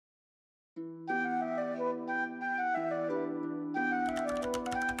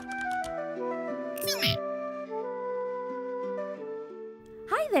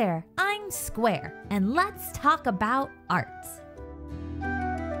there, I'm Square, and let's talk about art.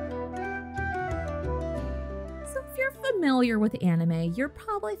 So if you're familiar with anime, you're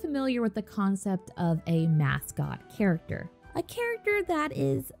probably familiar with the concept of a mascot character. A character that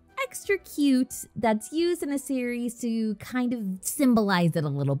is extra cute, that's used in a series to kind of symbolize it a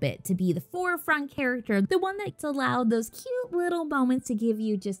little bit, to be the forefront character, the one that's allowed those cute little moments to give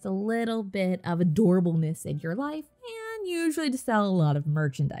you just a little bit of adorableness in your life, and usually to sell a lot of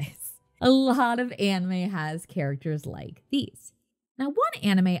merchandise. A lot of anime has characters like these. Now, one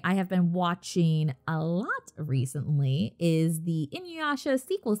anime I have been watching a lot recently is the Inuyasha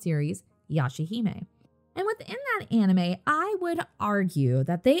sequel series, Yashahime. And within that anime, I would argue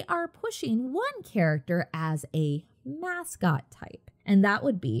that they are pushing one character as a mascot type, and that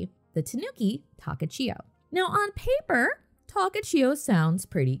would be the tanuki Takechiyo. Now, on paper, Takechiyo sounds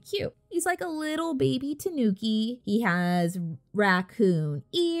pretty cute. He's like a little baby tanuki. He has raccoon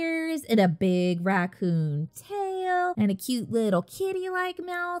ears and a big raccoon tail and a cute little kitty-like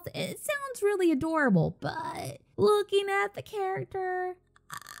mouth. It sounds really adorable, but looking at the character,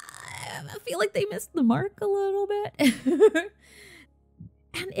 I feel like they missed the mark a little bit.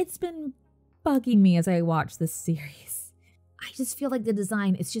 And it's been bugging me as I watch this series. I just feel like the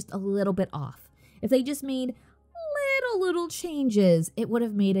design is just a little bit off. If they just made little changes, it would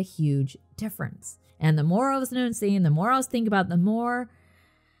have made a huge difference. And the more I was noticing, the more I was thinking about it, the more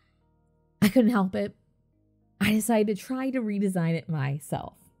I couldn't help it. I decided to try to redesign it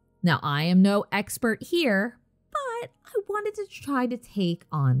myself. Now, I am no expert here, but I wanted to try to take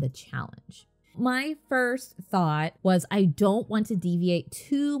on the challenge. My first thought was I don't want to deviate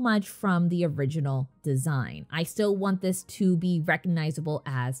too much from the original design. I still want this to be recognizable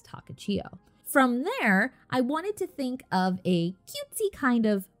as Takechiyo. From there, I wanted to think of a cutesy kind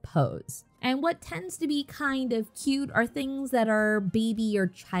of pose. And what tends to be kind of cute are things that are baby or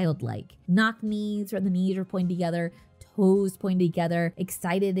childlike. Knock knees, where the knees are pointed together, toes pointed together,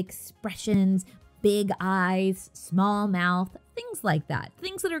 excited expressions, big eyes, small mouth, things like that.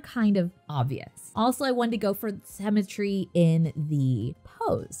 Things that are kind of obvious. Also, I wanted to go for symmetry in the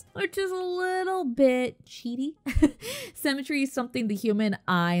pose, which is a little bit cheaty. Symmetry is something the human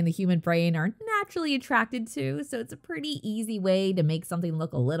eye and the human brain are naturally attracted to, so it's a pretty easy way to make something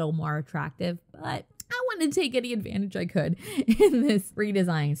look a little more attractive, but I wanted to take any advantage I could in this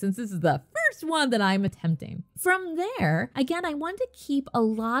redesign since this is the first one that I'm attempting. From there, again, I wanted to keep a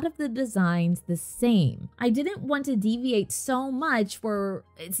lot of the designs the same. I didn't want to deviate so much where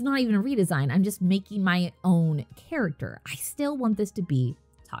it's not even a redesign. I'm just making my own character. I still want this to be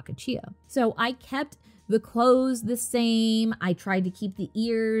Takechiyo. So I kept the clothes the same. I tried to keep the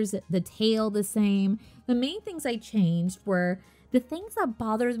ears, the tail the same. The main things I changed were the things that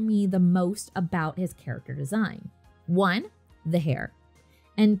bothered me the most about his character design. 1, the hair.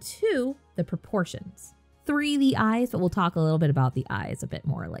 And 2, the proportions. 3, the eyes, but we'll talk a little bit about the eyes a bit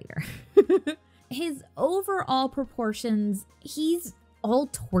more later. His overall proportions, he's all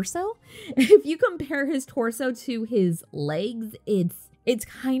torso. If you compare his torso to his legs, it's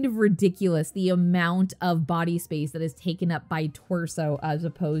kind of ridiculous the amount of body space that is taken up by torso as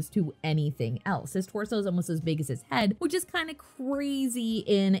opposed to anything else. His torso is almost as big as his head, which is kind of crazy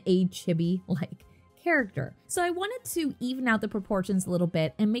in a chibi-like character. So I wanted to even out the proportions a little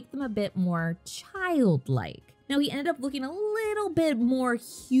bit and make them a bit more childlike. Now, he ended up looking a little bit more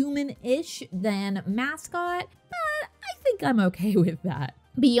human-ish than mascot, but I think I'm okay with that.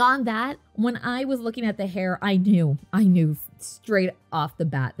 Beyond that, when I was looking at the hair, I knew straight off the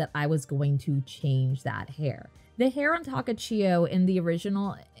bat that I was going to change that hair. The hair on Takechiyo in the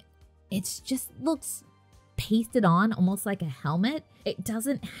original, it just looks pasted on almost like a helmet. It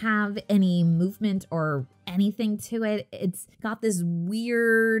doesn't have any movement or anything to it. It's got this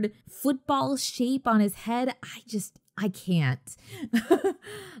weird football shape on his head. I can't.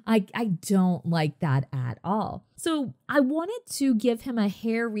 I don't like that at all. So I wanted to give him a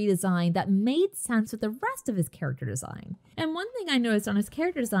hair redesign that made sense with the rest of his character design. And one thing I noticed on his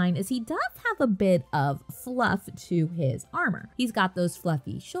character design is he does have a bit of fluff to his armor. He's got those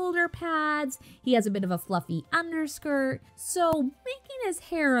fluffy shoulder pads. He has a bit of a fluffy underskirt. So making his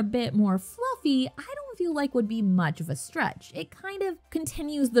hair a bit more fluffy, I don't feel like would be much of a stretch. It kind of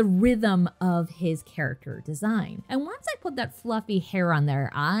continues the rhythm of his character design. And once I put that fluffy hair on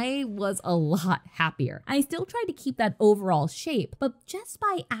there, I was a lot happier. I still tried to keep that overall shape, but just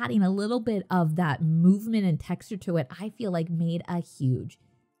by adding a little bit of that movement and texture to it, I feel like made a huge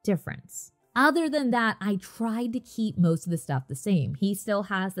difference. Other than that, I tried to keep most of the stuff the same. He still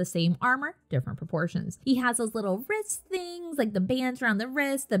has the same armor, different proportions. He has those little wrist things, like the bands around the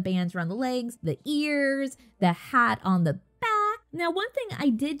wrist, the bands around the legs, the ears, the hat on the back. Now, one thing I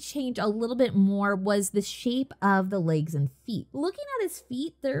did change a little bit more was the shape of the legs and feet. Looking at his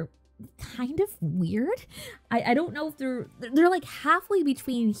feet, they're kind of weird. I don't know if they're like halfway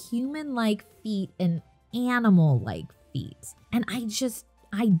between human-like feet and animal-like feet. And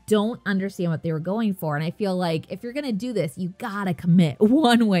I don't understand what they were going for. And I feel like if you're gonna do this, you gotta commit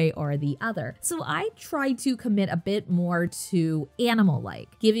one way or the other. So I tried to commit a bit more to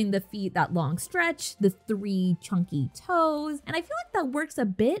animal-like, giving the feet that long stretch, the 3 chunky toes. And I feel like that works a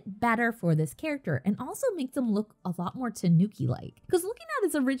bit better for this character and also makes him look a lot more Tanuki-like. Because looking at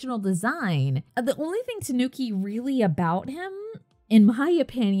his original design, the only thing Tanuki really about him, in my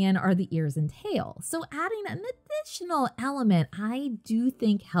opinion, are the ears and tail. So adding an additional element, I do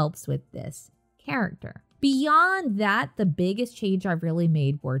think helps with this character. Beyond that, the biggest change I really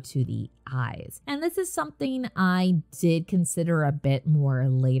made were to the eyes. And this is something I did consider a bit more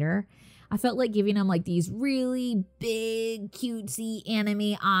later. I felt like giving him like these really big, cutesy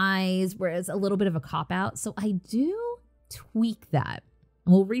anime eyes, whereas a little bit of a cop-out. So I do tweak that.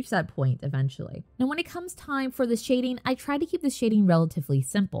 And we'll reach that point eventually. Now, when it comes time for the shading, I try to keep the shading relatively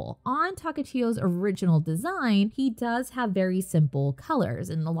simple. On Takechiyo's original design, he does have very simple colors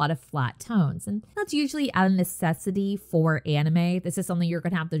and a lot of flat tones. And that's usually a necessity for anime. This is something you're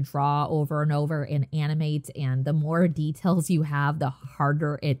gonna have to draw over and over and animate. And the more details you have, the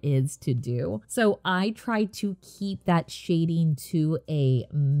harder it is to do. So I try to keep that shading to a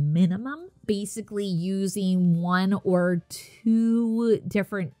minimum. Basically using 1 or 2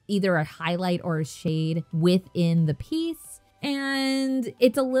 different, either a highlight or a shade within the piece. And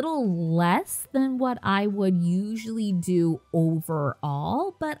it's a little less than what I would usually do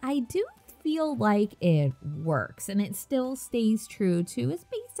overall, but I do feel like it works and it still stays true to his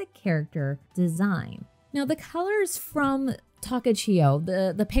basic character design. Now, the colors from Takechiyo,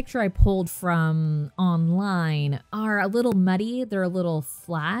 the picture I pulled from online, are a little muddy. They're a little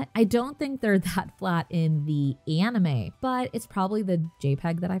flat. I don't think they're that flat in the anime, but it's probably the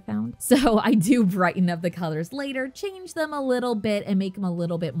JPEG that I found. So I do brighten up the colors later, change them a little bit and make them a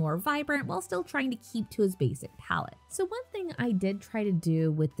little bit more vibrant while still trying to keep to his basic palette. So one thing I did try to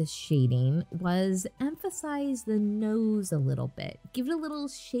do with the shading was emphasize the nose a little bit. Give it a little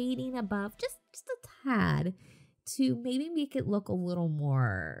shading above, just a tad, to maybe make it look a little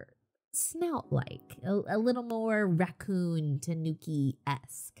more snout-like, a little more raccoon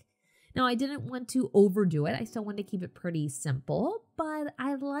Tanuki-esque. Now, I didn't want to overdo it. I still wanted to keep it pretty simple, but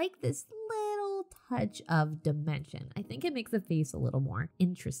I like this little touch of dimension. I think it makes the face a little more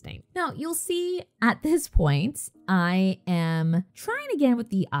interesting. Now, you'll see at this point, I am trying again with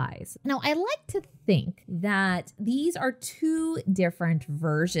the eyes. Now, I like to think that these are 2 different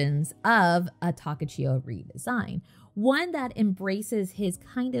versions of a Takechiyo redesign. One that embraces his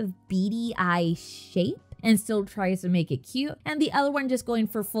kind of beady eye shape and still tries to make it cute, and the other one just going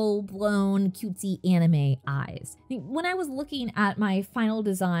for full-blown cutesy anime eyes. When I was looking at my final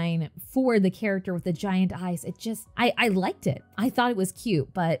design for the character with the giant eyes, I liked it. I thought it was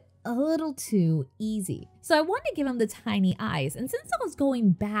cute, but a little too easy. So I wanted to give him the tiny eyes, and since I was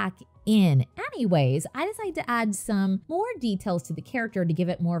going back in anyways, I decided to add some more details to the character to give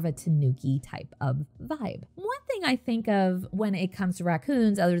it more of a Tanuki type of vibe. One thing I think of when it comes to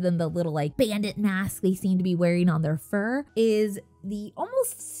raccoons, other than the little like bandit mask they seem to be wearing on their fur, is the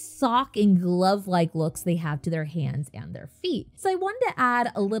almost sock and glove-like looks they have to their hands and their feet. So I wanted to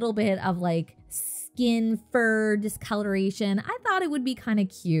add a little bit of like skin, fur, discoloration. I thought it would be kind of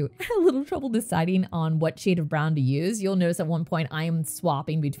cute. I had a little trouble deciding on what shade of brown to use. You'll notice at one point I am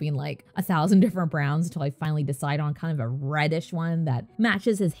swapping between like 1,000 different browns until I finally decide on kind of a reddish one that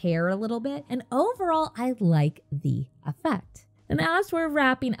matches his hair a little bit. And overall, I like the effect. And as we're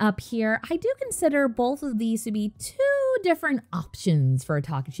wrapping up here, I do consider both of these to be 2 different options for a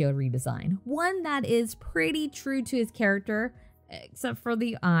Takechiyo redesign. One that is pretty true to his character, except for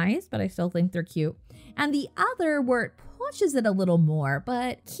the eyes, but I still think they're cute. And the other where it pushes it a little more,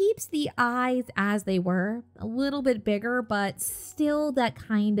 but keeps the eyes as they were, a little bit bigger, but still that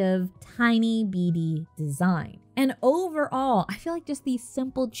kind of tiny beady design. And overall, I feel like just these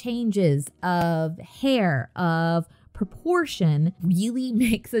simple changes of hair, of proportion really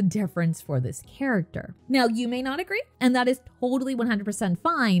makes a difference for this character. Now, you may not agree, and that is totally 100%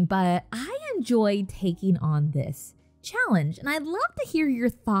 fine, but I enjoy taking on this challenge, and I'd love to hear your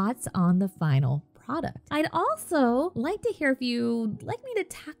thoughts on the final product. I'd also like to hear if you'd like me to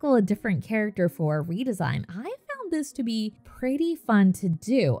tackle a different character for a redesign. I found this to be pretty fun to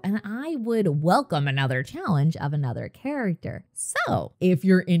do, and I would welcome another challenge of another character. So if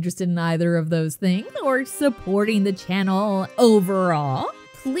you're interested in either of those things or supporting the channel overall,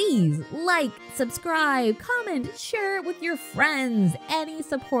 Please like, subscribe, comment, share it with your friends. Any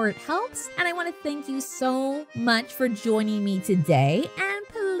support helps. And I want to thank you so much for joining me today. And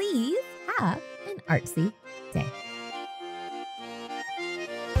please have an artsy